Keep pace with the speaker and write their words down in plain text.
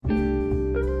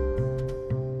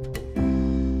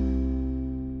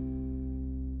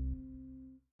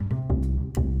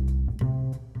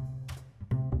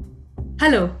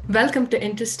Hello, welcome to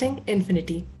Interesting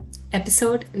Infinity,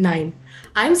 episode 9.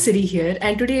 I'm Siri here,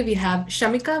 and today we have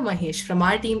Shamika Mahesh from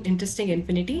our team Interesting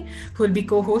Infinity who will be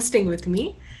co hosting with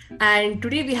me. And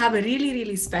today we have a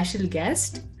really special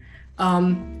guest.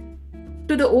 Um,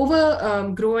 to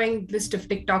the growing list of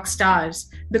TikTok stars,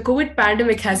 the COVID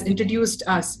pandemic has introduced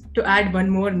us to add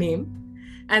one more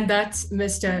name, and that's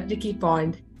Mr. Ricky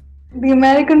Pond. The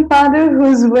American father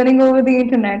who's winning over the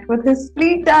internet with his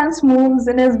fleet dance moves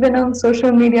and has been on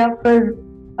social media for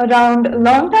around a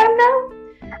long time now.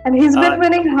 And he's been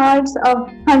winning hearts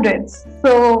of hundreds.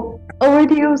 So over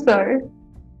to you, sir.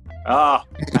 I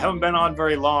haven't been on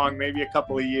very long, maybe a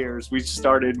couple of years. We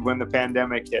started when the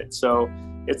pandemic hit. So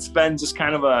it's been just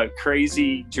kind of a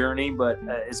crazy journey, but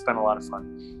it's been a lot of fun.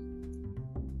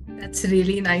 That's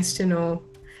really nice to know.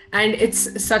 And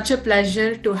it's such a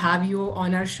pleasure to have you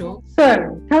on our show.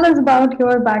 Sir, tell us about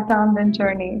your background and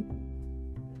journey.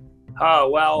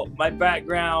 Well, my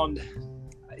background,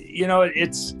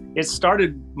 it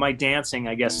started, my dancing,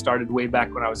 I guess, started way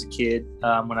back when I was a kid.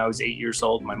 When I was 8 years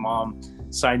old, my mom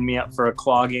signed me up for a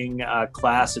clogging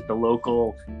class at the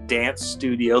local dance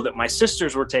studio that my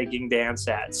sisters were taking dance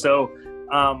at. So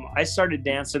I started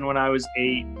dancing when I was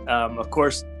 8. Of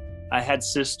course, I had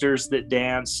sisters that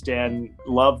danced and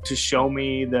loved to show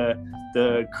me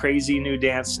the crazy new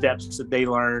dance steps that they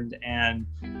learned. And,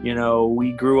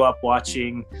 we grew up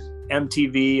watching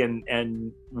MTV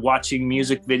and watching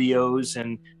music videos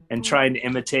and trying to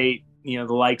imitate, the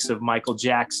likes of Michael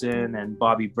Jackson and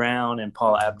Bobby Brown and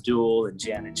Paula Abdul and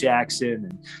Janet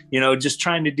Jackson and, just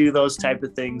trying to do those type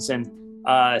of things. And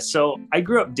so I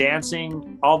grew up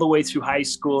dancing all the way through high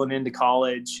school and into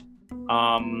college.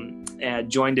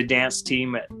 And joined a dance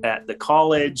team at the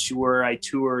college where I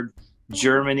toured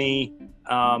Germany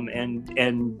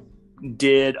and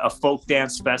did a folk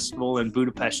dance festival in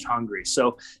Budapest, Hungary.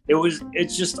 So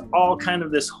it's just all kind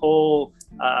of this whole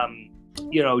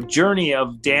journey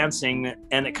of dancing,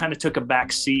 and it kind of took a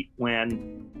back seat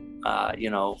when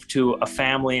to a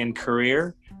family and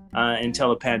career until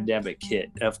the pandemic hit,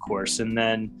 of course. And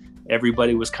then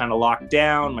everybody was kind of locked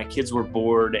down. My kids were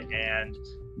bored, and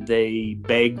they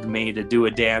begged me to do a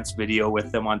dance video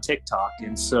with them on TikTok.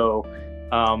 And so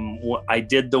I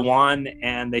did the one,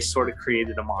 and they sort of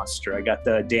created a monster. I got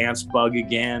the dance bug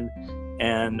again.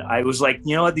 And I was like,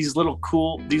 what, these little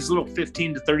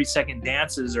 15 to 30 second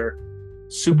dances are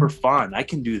super fun. I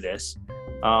can do this.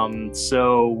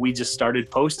 So we just started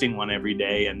posting one every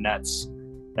day. And that's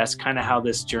kind of how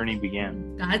this journey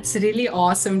began. That's really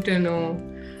awesome to know.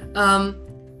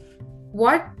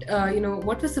 What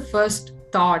was the first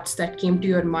thoughts that came to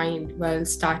your mind while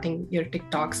starting your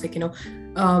TikToks?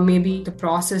 Maybe the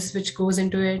process which goes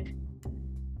into it?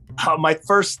 My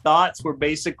first thoughts were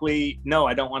basically, no,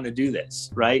 I don't want to do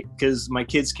this, right? Because my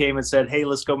kids came and said, hey,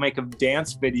 let's go make a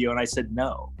dance video. And I said,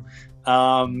 no.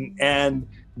 And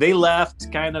they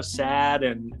left kind of sad.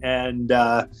 And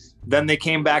then they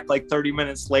came back like 30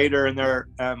 minutes later,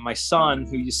 and my son,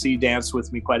 who you see dance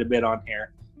with me quite a bit on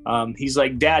here, he's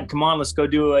like, Dad, come on, let's go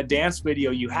do a dance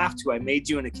video. You have to. I made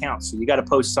you an account, so you got to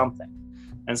post something.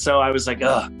 And so I was like,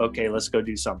 okay, let's go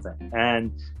do something.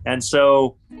 And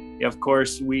so, of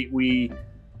course, we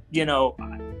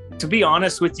to be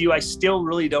honest with you, I still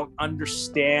really don't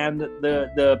understand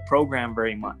the program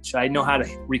very much. I know how to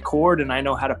record and I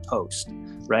know how to post,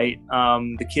 right?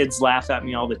 The kids laugh at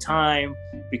me all the time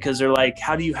because they're like,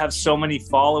 how do you have so many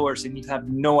followers and you have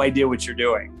no idea what you're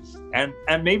doing?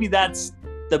 And maybe that's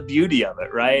the beauty of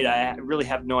it, right? I really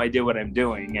have no idea what I'm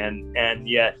doing, and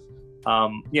yet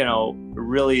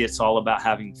really it's all about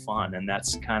having fun. And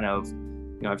that's kind of,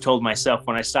 I've told myself,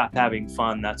 when I stop having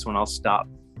fun, that's when I'll stop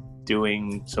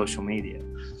doing social media.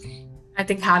 I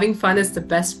think having fun is the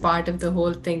best part of the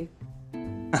whole thing.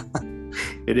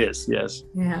 It is, yes.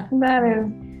 Yeah, that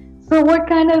is. So what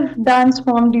kind of dance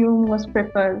form do you most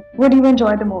prefer? What do you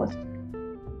enjoy the most?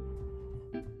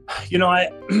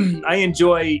 I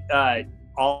enjoy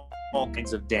all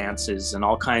kinds of dances and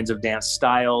all kinds of dance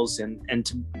styles, and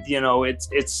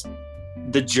it's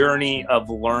the journey of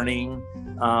learning,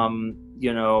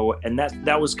 and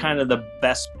that was kind of the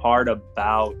best part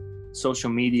about social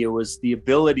media, was the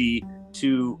ability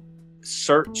to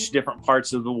search different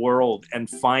parts of the world and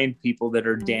find people that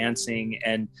are dancing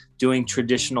and doing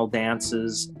traditional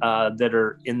dances that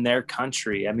are in their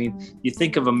country. I mean, you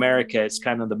think of America, it's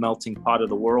kind of the melting pot of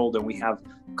the world, and we have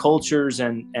cultures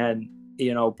and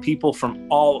people from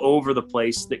all over the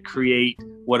place that create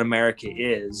what America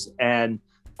is. And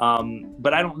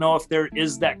but I don't know if there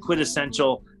is that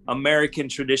quintessential American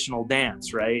traditional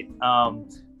dance, right?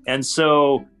 And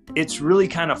so it's really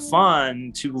kind of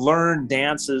fun to learn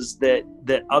dances that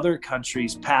other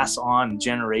countries pass on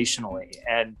generationally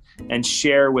and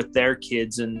share with their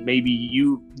kids, and maybe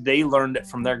they learned it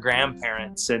from their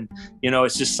grandparents, and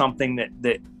it's just something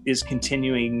that is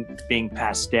continuing being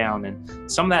passed down.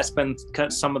 And some of that's been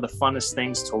some of the funnest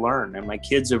things to learn, and my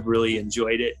kids have really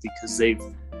enjoyed it because they've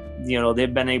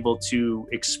been able to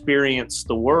experience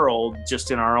the world just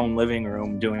in our own living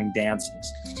room doing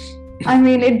dances. I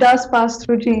mean, it does pass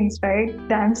through genes, right?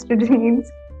 Dance to genes.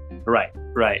 Right,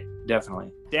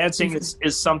 definitely. Dancing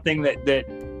is something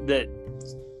that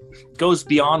goes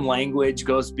beyond language,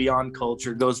 goes beyond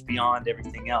culture, goes beyond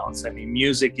everything else. I mean,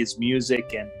 music is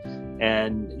music, and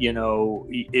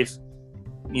if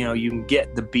you can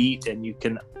get the beat and you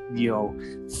can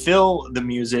feel the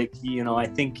music, I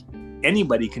think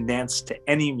anybody can dance to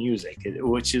any music,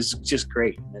 which is just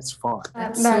great, and it's fun.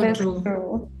 That is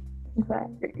true.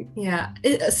 Exactly. Yeah.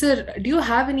 Sir, do you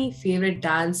have any favorite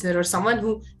dancer or someone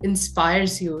who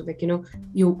inspires you? Like,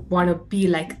 you want to be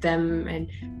like them and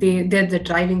they're the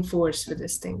driving force for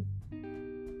this thing.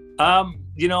 I'm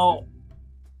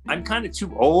kind of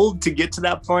too old to get to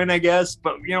that point, I guess.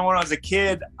 But, when I was a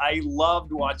kid, I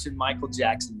loved watching Michael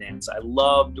Jackson dance. I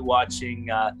loved watching,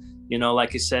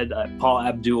 like I said, Paul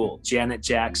Abdul, Janet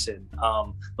Jackson.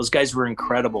 Those guys were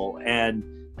incredible. And,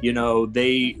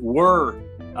 they were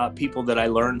people that I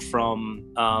learned from,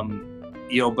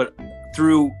 but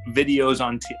through videos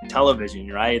on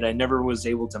television, right? I never was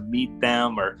able to meet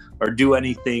them or do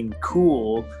anything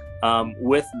cool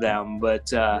with them,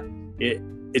 but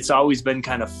it's always been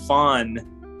kind of fun.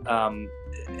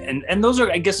 And those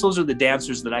are the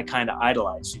dancers that I kind of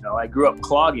idolize. I grew up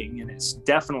clogging, and it's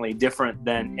definitely different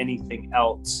than anything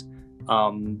else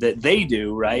that they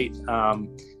do, right?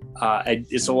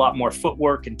 It's a lot more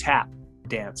footwork and tap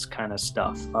dance kind of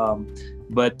stuff,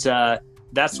 but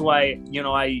that's why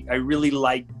I really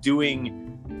like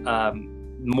doing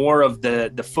more of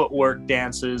the footwork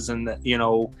dances, and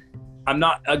I'm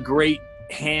not a great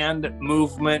hand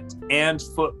movement and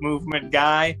foot movement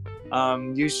guy.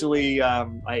 Usually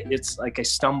it's like I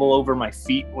stumble over my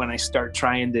feet when I start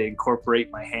trying to incorporate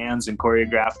my hands and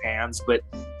choreograph hands, but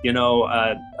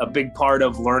a big part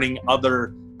of learning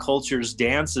other cultures'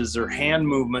 dances or hand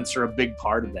movements are a big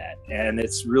part of that, and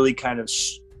it's really kind of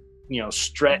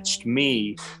stretched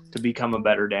me to become a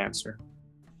better dancer.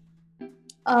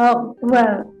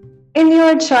 Well, in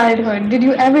your childhood, did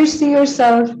you ever see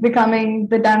yourself becoming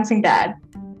the dancing dad?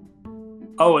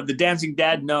 Oh, the dancing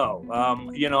dad? No.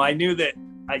 I knew that.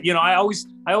 I always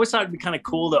thought it'd be kind of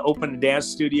cool to open a dance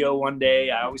studio one day.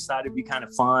 I always thought it'd be kind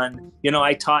of fun.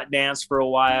 I taught dance for a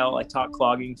while. I taught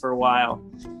clogging for a while,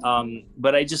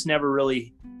 but I just never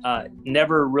really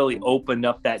opened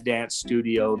up that dance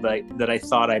studio that I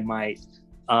thought I might.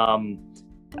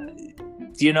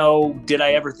 Did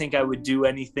I ever think I would do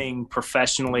anything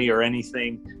professionally or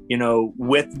anything,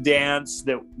 with dance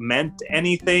that meant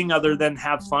anything other than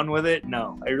have fun with it?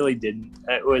 No, I really didn't.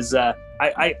 It was,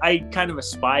 I kind of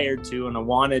aspired to, and I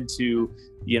wanted to,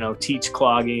 teach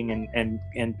clogging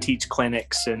and teach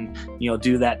clinics and,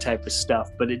 do that type of stuff.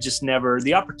 But it just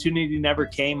the opportunity never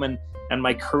came. And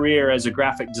my career as a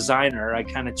graphic designer, I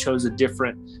kind of chose a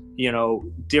different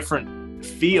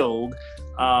field.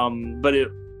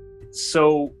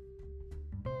 So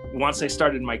once I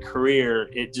started my career,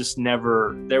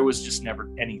 there was just never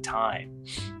any time.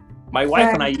 My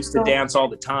wife and I used to dance all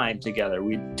the time together.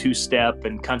 We'd two-step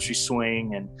and country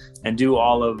swing and do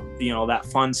all of, that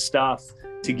fun stuff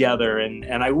together.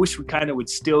 And I wish we kind of would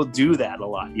still do that a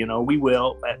lot. We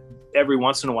will, every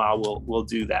once in a while we'll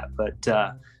do that, but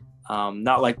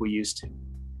not like we used to.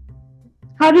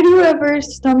 How did you ever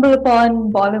stumble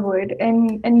upon Bollywood?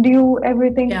 And do you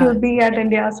ever think you'll be at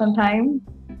India sometime?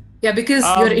 Yeah, because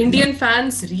your Indian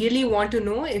fans really want to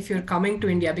know if you're coming to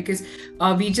India, because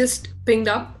we just pinged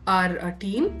up our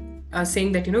team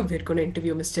saying that, we're going to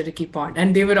interview Mr. Ricky Pond.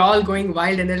 And they were all going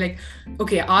wild, and they're like,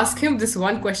 okay, ask him this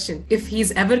one question. If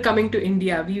he's ever coming to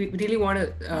India, we really want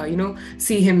to,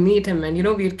 see him, meet him. And,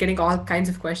 we're getting all kinds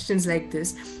of questions like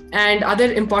this. And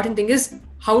other important thing is,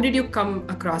 how did you come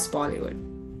across Bollywood?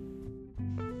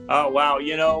 Oh, wow.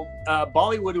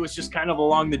 Bollywood was just kind of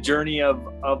along the journey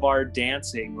of our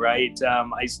dancing, right?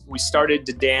 We started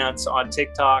to dance on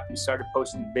TikTok. We started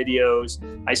posting videos.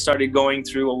 I started going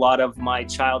through a lot of my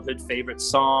childhood favorite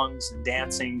songs and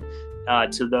dancing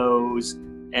to those.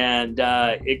 And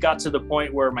it got to the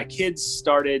point where my kids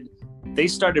started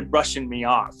brushing me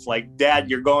off. Like,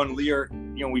 Dad,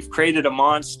 we've created a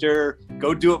monster.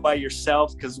 Go do it by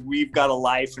yourself, because we've got a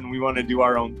life and we want to do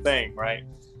our own thing, right?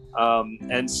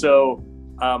 And so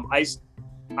I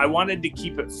I wanted to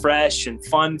keep it fresh and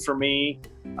fun for me.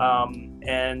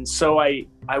 And so I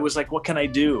was like, what can I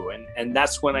do? And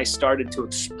that's when I started to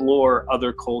explore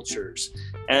other cultures.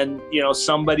 And, you know,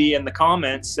 somebody in the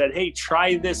comments said, hey,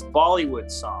 try this Bollywood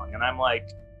song. And I'm like,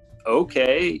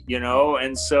 okay, you know,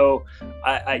 and so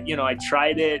I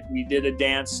tried it. We did a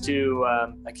dance to,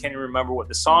 I can't even remember what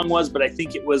the song was, but I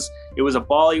think it was a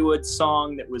Bollywood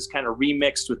song that was kind of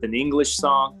remixed with an English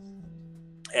song.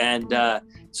 And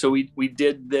so we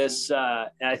did this, and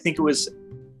I think it was,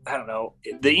 I don't know,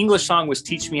 the English song was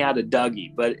Teach Me How to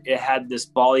Dougie, but it had this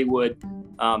Bollywood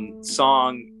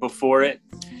song before it.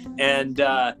 And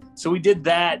so we did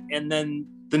that. And then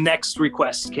the next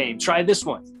request came, try this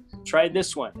one.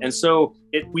 And so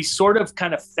we sort of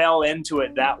kind of fell into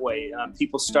it that way.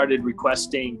 People started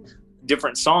requesting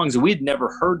different songs. We'd never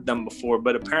heard them before,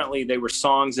 but apparently they were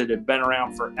songs that had been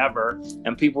around forever.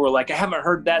 And people were like, I haven't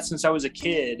heard that since I was a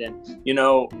kid. And, you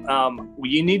know,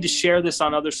 you need to share this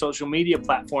on other social media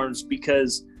platforms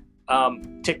because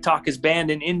TikTok is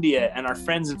banned in India and our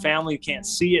friends and family can't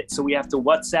see it. So we have to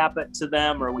WhatsApp it to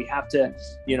them, or we have to,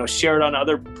 you know, share it on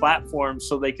other platforms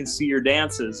so they can see your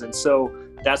dances. And so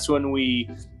that's when we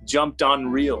jumped on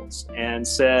Reels and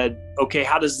said, okay,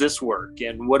 how does this work?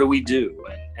 And what do we do?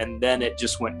 And then it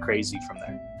just went crazy from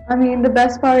there. I mean, the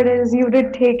best part is you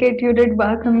did take it, you did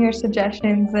welcome your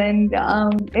suggestions, and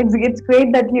it's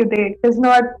great that you did, because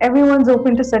not everyone's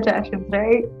open to suggestions,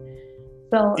 right?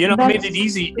 So, you know, it made it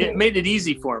easy. It made it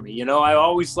easy for me. You know, I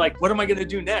always like, what am I going to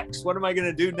do next?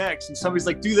 And somebody's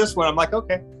like, do this one. I'm like,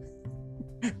 okay.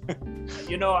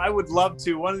 You know, I would love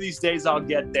to. One of these days I'll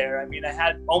get there. I mean, I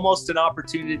had almost an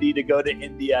opportunity to go to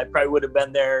India. I probably would have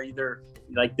been there either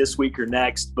like this week or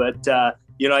next, but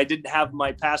you know, I didn't have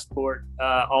my passport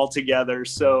all together,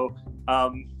 so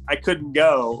I couldn't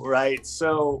go, right?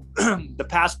 So the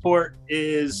passport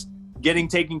is getting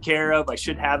taken care of. I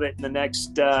should have it in the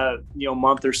next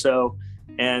month or so.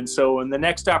 And so when the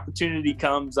next opportunity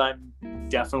comes, I'm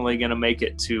definitely going to make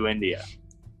it to India.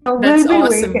 Oh, that's we'll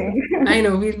awesome. I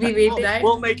know, we'll be waiting.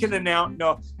 We'll make an announcement.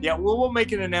 We'll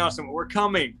make an announcement. We're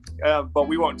coming, but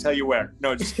we won't tell you where.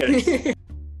 No, just kidding.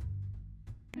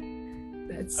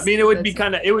 I mean, it would be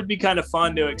kind of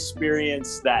fun to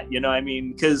experience that, you know. I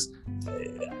mean, because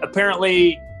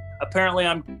apparently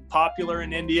I'm popular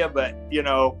in India, but you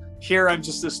know, here I'm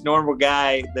just this normal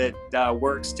guy that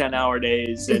works 10-hour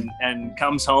days and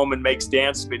comes home and makes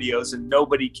dance videos, and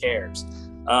nobody cares.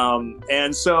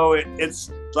 And so it's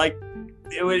like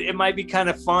it might be kind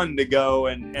of fun to go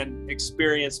and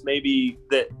experience maybe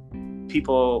that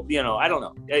people, you know, I don't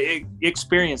know,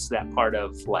 experience that part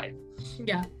of life.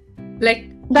 Yeah. Like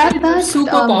that's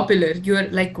super popular. You're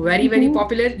like very, very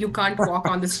popular. You can't walk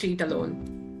on the street alone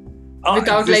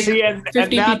without like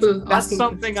 50 people. That's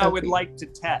something I would like to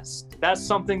test. That's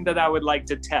something that I would like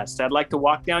to test. I'd like to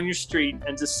walk down your street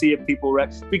and just see if people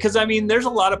because I mean, there's a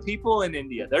lot of people in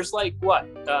India. There's like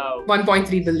what?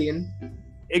 1.3 billion.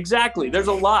 Exactly. There's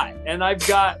a lot, and I've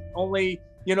got only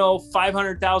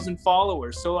 500,000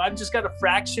 followers. So I've just got a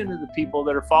fraction of the people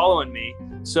that are following me.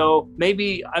 So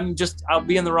maybe I'll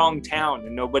be in the wrong town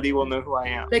and nobody will know who I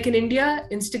am. Like in India,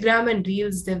 Instagram and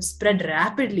Reels, they've spread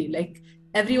rapidly. Like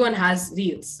everyone has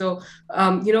Reels. So,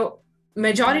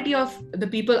 majority of the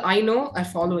people I know are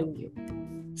following you.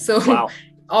 So wow.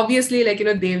 Obviously, like,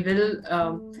 they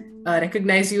will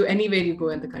recognize you anywhere you go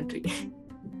in the country.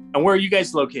 And where are you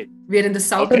guys located? We're in the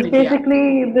south of India.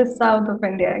 Basically, the south of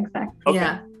India, exactly. Okay.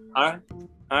 Yeah. All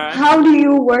right. How do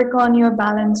you work on your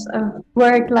balance of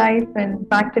work life and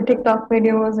back to TikTok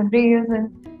videos and Reels,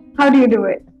 and how do you do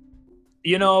it?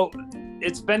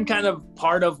 It's been kind of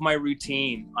part of my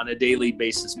routine on a daily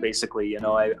basis, basically.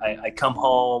 I come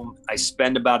home, I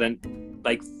spend about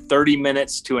 30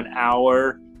 minutes to an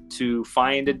hour to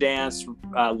find a dance,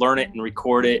 learn it and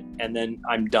record it, and then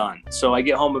I'm done. So I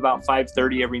get home about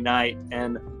 5:30 every night,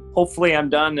 and hopefully I'm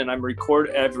done and I've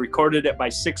recorded it by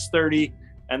 6:30,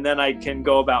 and then I can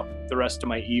go about the rest of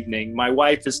my evening. My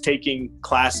wife is taking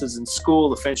classes in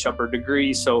school to finish up her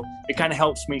degree, so it kind of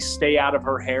helps me stay out of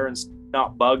her hair and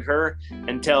not bug her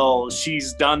until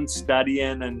she's done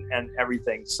studying and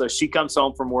everything. So she comes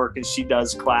home from work and she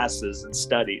does classes and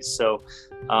studies. So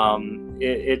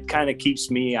it kind of keeps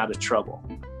me out of trouble.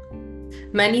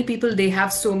 Many people, they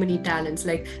have so many talents,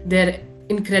 like they're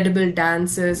incredible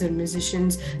dancers and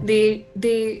musicians. They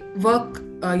work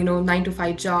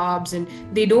 9-to-5 jobs, and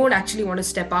they don't actually want to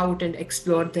step out and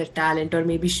explore their talent or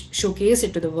maybe showcase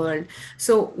it to the world.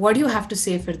 So what do you have to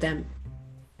say for them?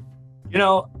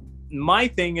 My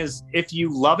thing is, if you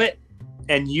love it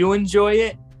and you enjoy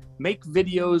it, make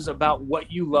videos about what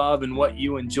you love and what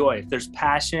you enjoy. If there's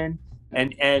passion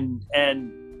and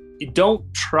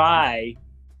don't try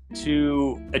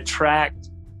to attract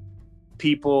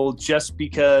people just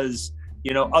because,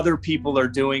 other people are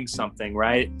doing something,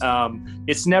 right?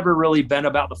 It's never really been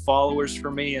about the followers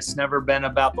for me. It's never been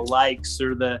about the likes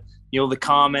or the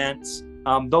comments.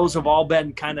 Those have all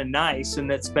been kind of nice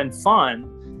and it's been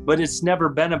fun, but it's never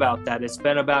been about that. It's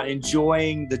been about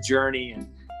enjoying the journey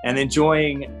and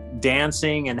enjoying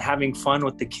dancing and having fun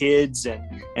with the kids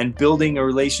and building a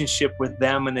relationship with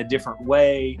them in a different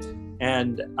way,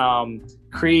 and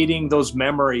creating those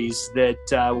memories that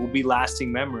will be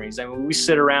lasting memories. I mean, we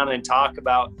sit around and talk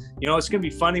about, it's going to be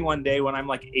funny one day when I'm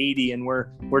like 80 and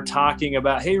we're talking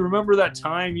about, hey, remember that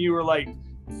time you were like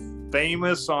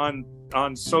famous on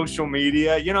social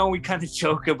media? We kind of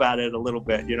joke about it a little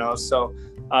bit, so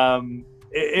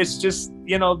it's just,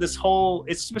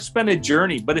 it's just been a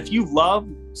journey. But if you love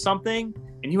something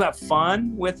and you have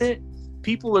fun with it,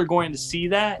 people are going to see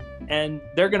that and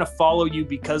they're going to follow you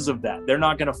because of that. They're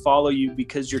not going to follow you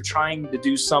because you're trying to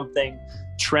do something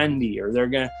trendy, or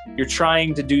you're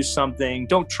trying to do something.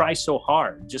 Don't try so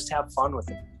hard. Just have fun with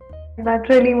it. That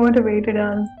really motivated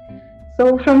us.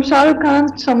 So from Shah Rukh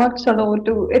Khan's Chamak Chalo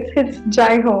to It Hits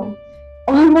Jai Ho,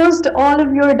 almost all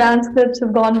of your dance clips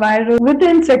have gone viral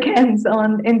within seconds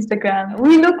on Instagram.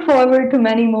 We look forward to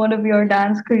many more of your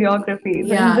dance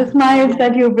choreographies and the smiles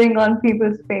that you bring on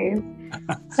people's face.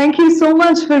 Thank you so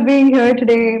much for being here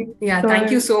today. Yeah,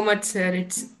 thank you so much, sir.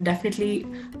 It's definitely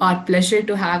our pleasure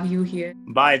to have you here.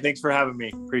 Bye. Thanks for having me.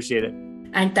 Appreciate it.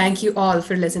 And thank you all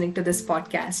for listening to this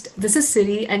podcast. This is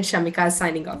Siri and Shamika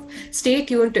signing off. Stay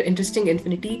tuned to Interesting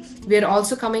Infinity. We are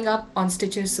also coming up on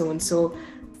Stitcher soon, so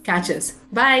catch us.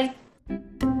 Bye.